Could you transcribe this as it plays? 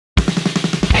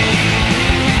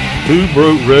Who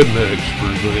broke rednecks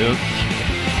presents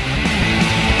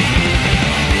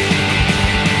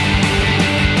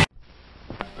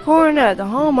Coronet, the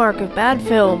hallmark of bad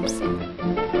films.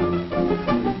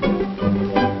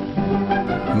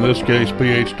 In this case,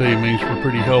 PhD means for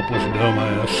pretty helpless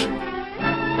dumbass.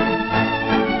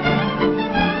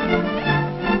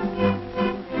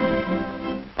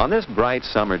 On this bright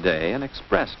summer day, an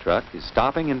express truck is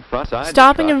stopping in front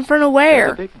of where?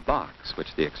 There's a big box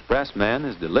which the express man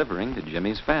is delivering to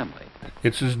Jimmy's family.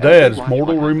 It's his dad's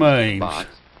mortal remains.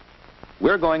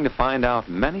 We're going to find out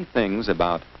many things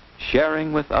about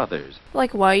sharing with others.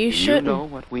 Like why you shouldn't. Do you know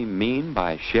what we mean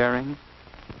by sharing?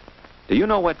 Do you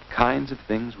know what kinds of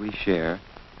things we share?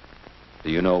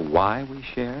 Do you know why we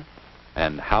share?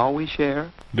 And how we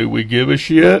share? Do we give a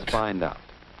shit? Let's find out.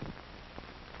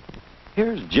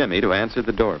 Here's Jimmy to answer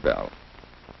the doorbell.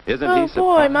 Isn't he surprised?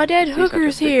 Oh boy, my dead to see such a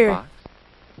hooker's big here. box?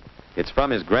 It's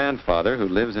from his grandfather who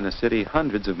lives in a city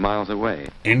hundreds of miles away.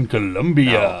 In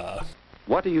Colombia. Now,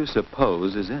 what do you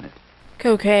suppose is in it?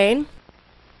 Cocaine.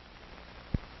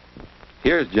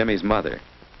 Here's Jimmy's mother.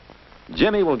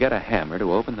 Jimmy will get a hammer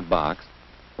to open the box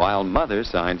while Mother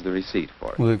signs the receipt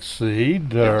for it. Let's see.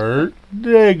 Dirt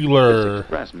This Diggler.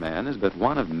 express man is but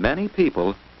one of many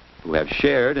people who have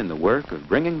shared in the work of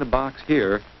bringing the box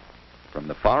here from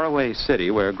the faraway city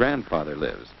where grandfather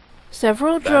lives.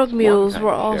 Several That's drug one mules kind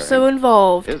were of also sharing,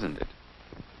 involved. Isn't it?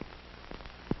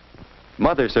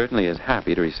 Mother certainly is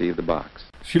happy to receive the box.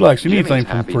 She likes Jimmy's anything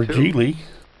from happy, too. fragile.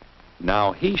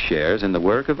 Now he shares in the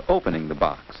work of opening the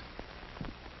box.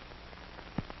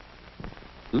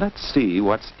 Let's see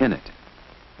what's in it.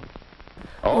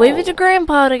 Oh, Leave it to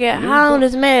Grandpa to get new high on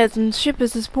books. his meds and ship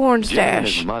us his porn Jimmy and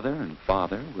stash. his mother and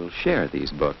father will share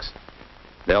these books.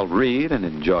 They'll read and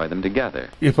enjoy them together.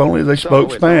 If only they spoke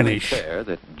So it's only Spanish. fair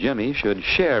that Jimmy should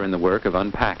share in the work of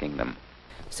unpacking them.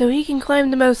 So he can claim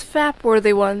the most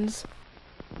fap-worthy ones.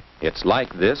 It's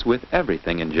like this with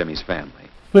everything in Jimmy's family.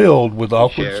 Filled with He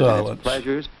awkward shares in its silence.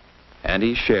 pleasures, and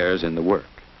he shares in the work.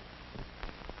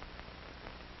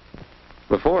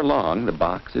 Before long, the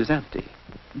box is empty.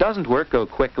 Doesn't work go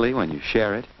quickly when you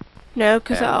share it? No,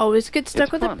 'cause I And always get stuck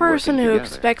it's with a fun person working who together.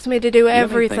 expects me to do Jimmy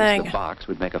everything. thinks the box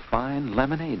would make a fine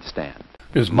lemonade stand.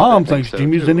 His Mother mom thinks thinks so,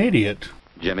 Jimmy's too. an idiot.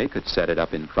 Jimmy could set it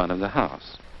up in front of the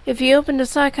house. If he opened a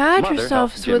psychiatrist's Mother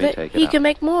helps office with Jimmy it, take it he out. could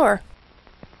make more.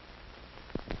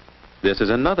 This is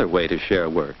another way to share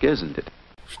work, isn't it?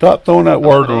 Stop throwing that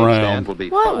word Lemonade stand around. will be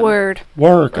What fun, word?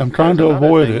 Work. but I'm trying to there's another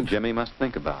avoid thing it. Jimmy must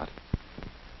think about.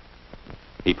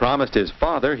 He promised his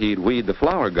father he'd weed the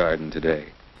flower garden today.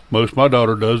 Most my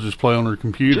daughter does is play on her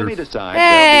computer. Jimmy decides Hey!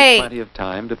 there'll be plenty of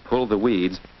time to pull the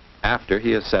weeds after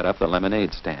he has set up the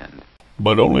lemonade stand.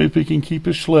 But only if he can keep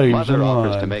his slaves Mother in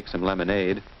offers to line. make some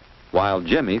lemonade while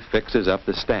Jimmy fixes up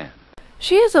the stand.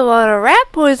 She has a lot of rat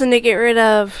poison to get rid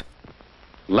of.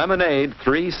 Lemonade,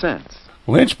 3 cents.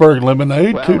 Lynchburg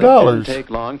lemonade, Well, $2. it didn't take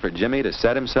long for Jimmy to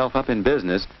set himself up in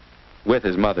business with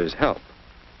his mother's help.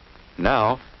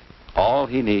 Now, all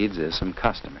he needs is some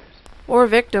customers. Or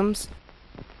victims.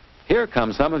 Here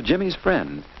come some of Jimmy's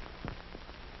friends.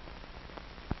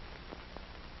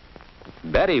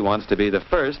 Betty wants to be the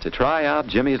first to try out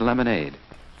Jimmy's lemonade.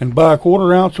 And buy a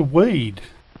quarter-ounce of weed.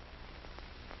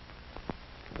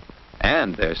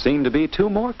 And there seem to be 2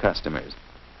 more customers.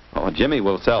 Oh, Jimmy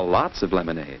will sell lots of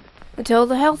lemonade. Until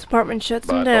the health department shuts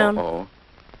him But, down.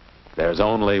 there's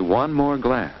only 1 more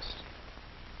glass.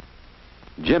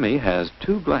 Jimmy has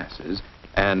 2 glasses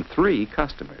and 3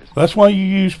 customers. That's why you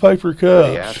use paper Did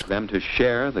he cups. ask them to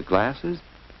share the glasses?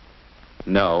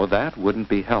 No, that wouldn't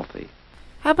be healthy.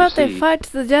 How about they see, fight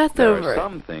to the death There over are it?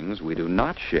 some things we do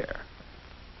not share.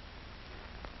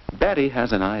 Betty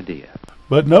has an idea.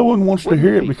 But no one wants to Wouldn't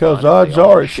hear it it be because fun if odds they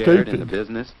all are it's shared in the stupid.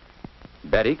 business?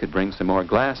 Betty could bring some more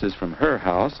glasses from her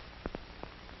house.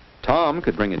 Tom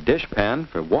could bring a dishpan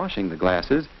for washing the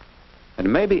glasses.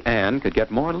 And maybe Ann could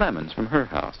get more lemons from her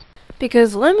house.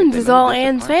 Because lemons They is know all this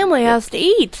Ann's department family gets. has to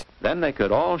eat. Then they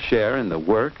could all share in the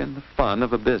work and the fun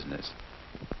of a business.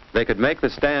 They could make the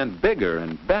stand bigger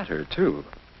and better, too.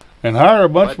 And hire a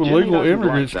bunch But of Jimmy illegal doesn't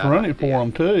immigrants like to that run it for idea.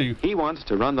 them, too. He wants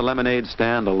to run the lemonade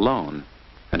stand alone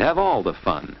and have all the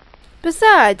fun.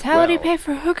 Besides, how would he Well, pay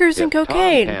for hookers and If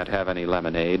cocaine? Tom can't have any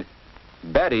lemonade,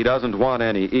 Betty doesn't want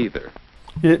any either.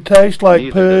 It tastes like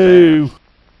Neither poo. does Ann.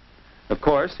 Of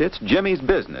course, it's Jimmy's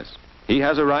business. He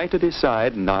has a right to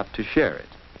decide not to share it.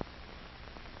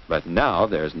 But now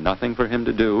there's nothing for him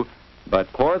to do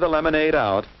but pour the lemonade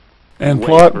out And wait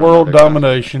plot for world another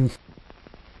domination.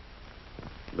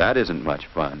 That isn't much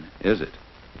fun, is it?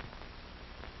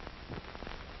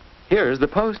 Here's the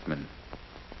postman.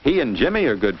 He and Jimmy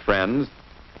are good friends.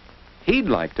 He'd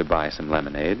like to buy some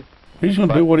lemonade. He's going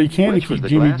to But do what he can to which was keep the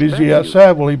Jimmy glass busy Betty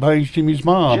outside while he bangs Jimmy's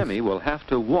mom. Jimmy will have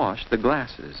to wash the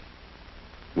glasses.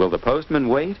 Will the postman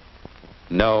wait?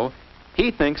 No. He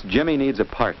thinks Jimmy needs a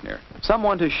partner,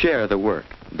 someone to share the work.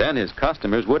 Then his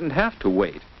customers wouldn't have to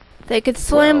wait. They could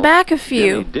slam Well, back a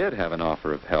few. Jimmy did have an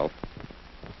offer of help.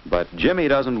 But Jimmy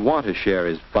doesn't want to share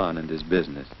his fun and his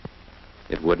business.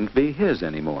 It wouldn't be his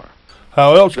anymore.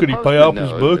 How else The could he pay postman off his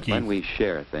knows that bookie? when we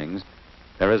share things,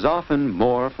 there is often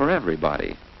more for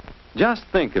everybody. Just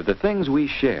think of the things we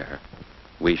share.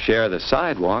 We share the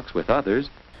sidewalks with others.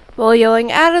 While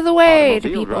yelling out of the way to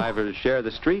Automobile people. drivers share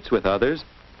the streets with others.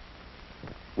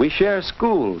 We share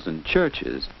schools and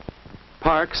churches,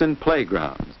 parks and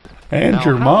playgrounds. And Now,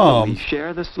 your how mom. do we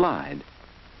share the slide?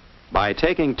 By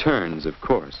taking turns, of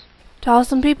course.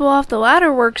 Tossing people off the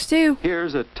ladder works too.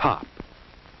 Here's a top.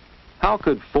 How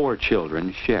could 4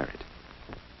 children share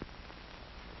it?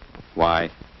 Why,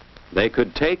 they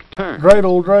could take turns.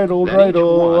 Dreidel, dreidel, Then each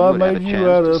dreidel, I one would have made a you chance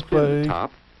out to of spin the play.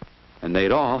 top, and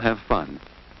they'd all have fun.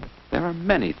 There are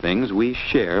many things we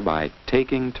share by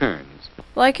taking turns.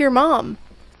 Like your mom.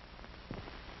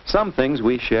 Some things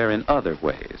we share in other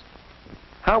ways.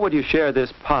 How would you share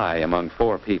this pie among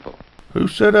 4 people? Who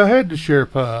said I had to share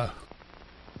pie?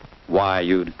 Why,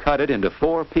 you'd cut it into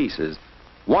 4 pieces,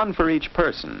 1 for each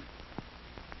person.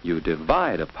 You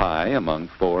divide a pie among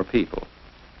 4 people.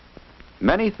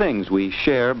 Many things we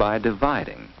share by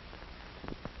dividing.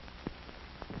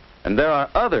 And there are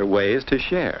other ways to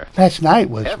share. Last night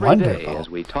was Every day wonderful. as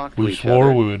we talk to We each swore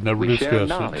other, we would never we share discuss it.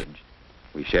 knowledge.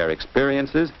 We share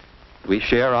experiences. We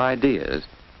share ideas.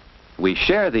 We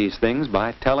share these things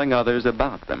by telling others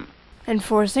about them. And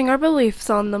forcing our beliefs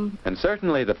on them. And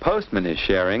certainly the postman is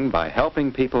sharing by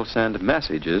helping people send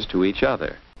messages to each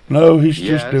other. No, he's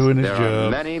Yes, just doing his there are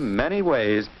job. many, many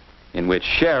ways in which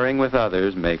sharing with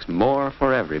others makes more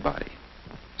for everybody.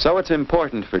 So it's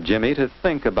important for Jimmy to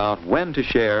think about when to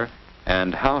share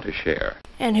and how to share.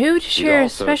 And who to He's share a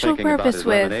also special thinking about purpose his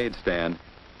with. lemonade stand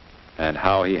and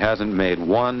how he hasn't made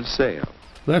one sale.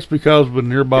 That's because of a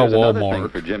nearby Here's another thing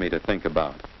Walmart. for Jimmy to think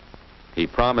about. He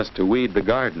promised to weed the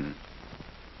garden.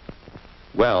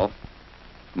 Well,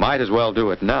 might as well do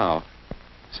it now,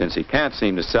 since he can't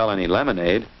seem to sell any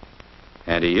lemonade,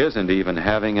 and he isn't even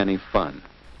having any fun.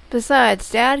 Besides,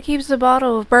 Dad keeps a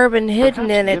bottle of bourbon hidden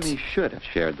Perhaps in it. Jimmy should have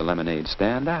shared the lemonade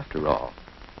stand after all.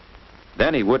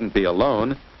 Then he wouldn't be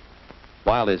alone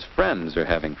while his friends are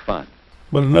having fun.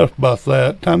 But enough about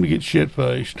that. Time to get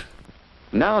shit-faced.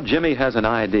 Now Jimmy has an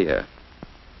idea.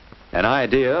 An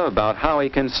idea about how he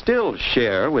can still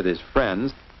share with his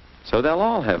friends so they'll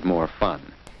all have more fun.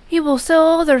 He will sell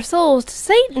all their souls to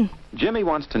Satan. Jimmy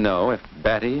wants to know if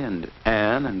Betty and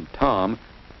Ann and Tom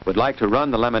would like to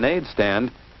run the lemonade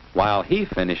stand while he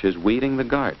finishes weeding the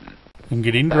garden. And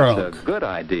getting That's drunk. a good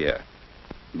idea.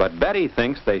 But Betty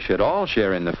thinks they should all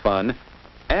share in the fun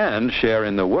and share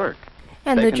in the work.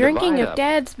 And They the can drinking divide of up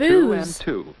Dad's 2 and booze.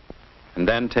 2, and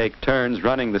then take turns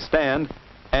running the stand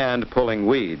and pulling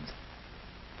weeds.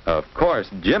 Of course,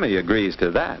 Jimmy agrees to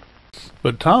that.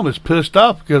 But Tom is pissed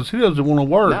off because he doesn't want to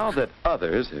work. Now that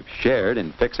others have shared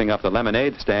in fixing up the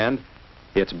lemonade stand,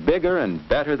 it's bigger and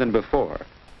better than before.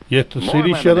 Yet the More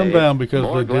city shut them lemonade, down because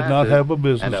more they did not glasses, have a and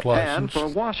business a pan license. for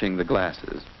washing the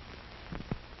glasses.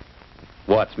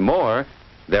 What's more,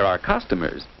 there are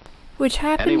customers. Which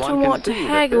happen Anyone to can want to see that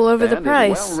haggle this over the stand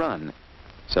is price. well run,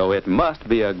 so it must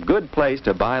be a good place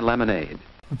to buy lemonade.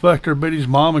 In fact, our Betty's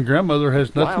mom and grandmother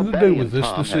has While nothing to Betty do with and this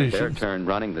Tom have their decision. turn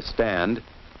running the stand,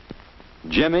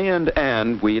 Jimmy and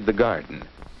Ann weed the garden.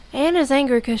 Anne is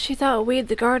angry because she thought weed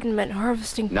the garden meant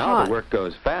harvesting Now pot. the work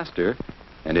goes faster,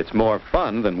 and it's more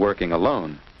fun than working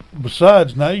alone.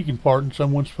 Besides, now you can fart in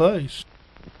someone's face.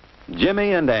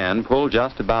 Jimmy and Ann pull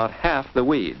just about half the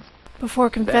weeds. Before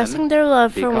confessing Then, their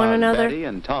love for because one another. Betty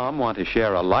and Tom want to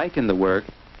share alike in the work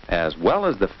as well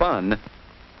as the fun,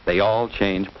 they all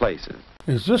change places.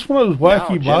 Is this one of those Now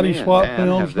wacky body Jimmy swap and Ann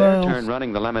films have their now? turn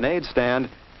running the lemonade stand,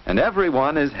 and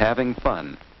everyone is having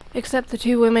fun. Except the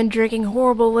 2 women drinking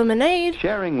horrible lemonade.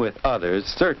 Sharing with others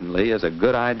certainly is a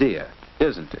good idea,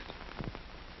 isn't it?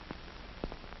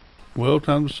 Well,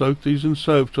 time to soak these in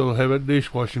soap so they'll have that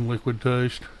dishwashing liquid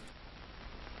taste.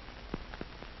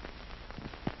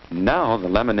 Now the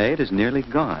lemonade is nearly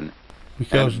gone.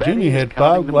 Because and Betty Jimmy is had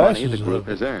counting 5 the money glasses the group of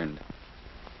has it. earned.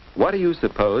 What do you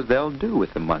suppose they'll do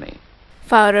with the money?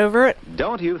 Fight over it.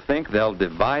 Don't you think they'll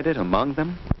divide it among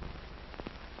them?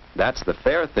 That's the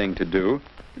fair thing to do.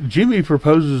 Jimmy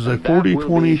proposes a And that will be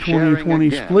 40-20-20-20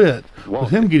 sharing split, won't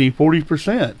with him it? getting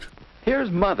 40%. Here's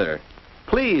Mother,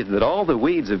 pleased that all the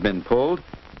weeds have been pulled,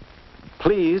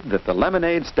 pleased that the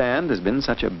lemonade stand has been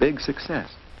such a big success.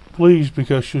 Please,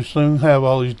 because you'll soon have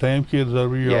all these damn kids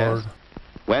over your yard.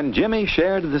 When Jimmy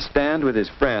shared the stand with his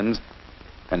friends,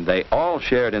 and they all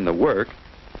shared in the work,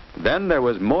 then there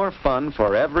was more fun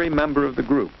for every member of the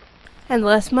group. And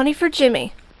less money for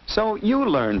Jimmy. So you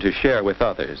learn to share with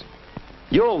others.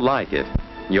 You'll like it.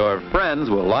 Your friends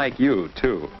will like you,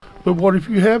 too. But what if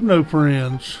you have no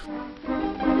friends?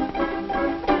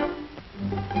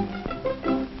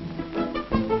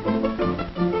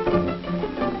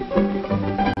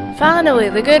 Finally,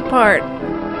 the good part.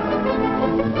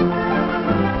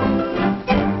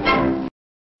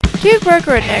 Cute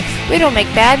Burger Next. We don't make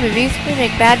bad movies, we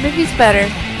make bad movies better.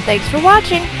 Thanks for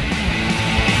watching.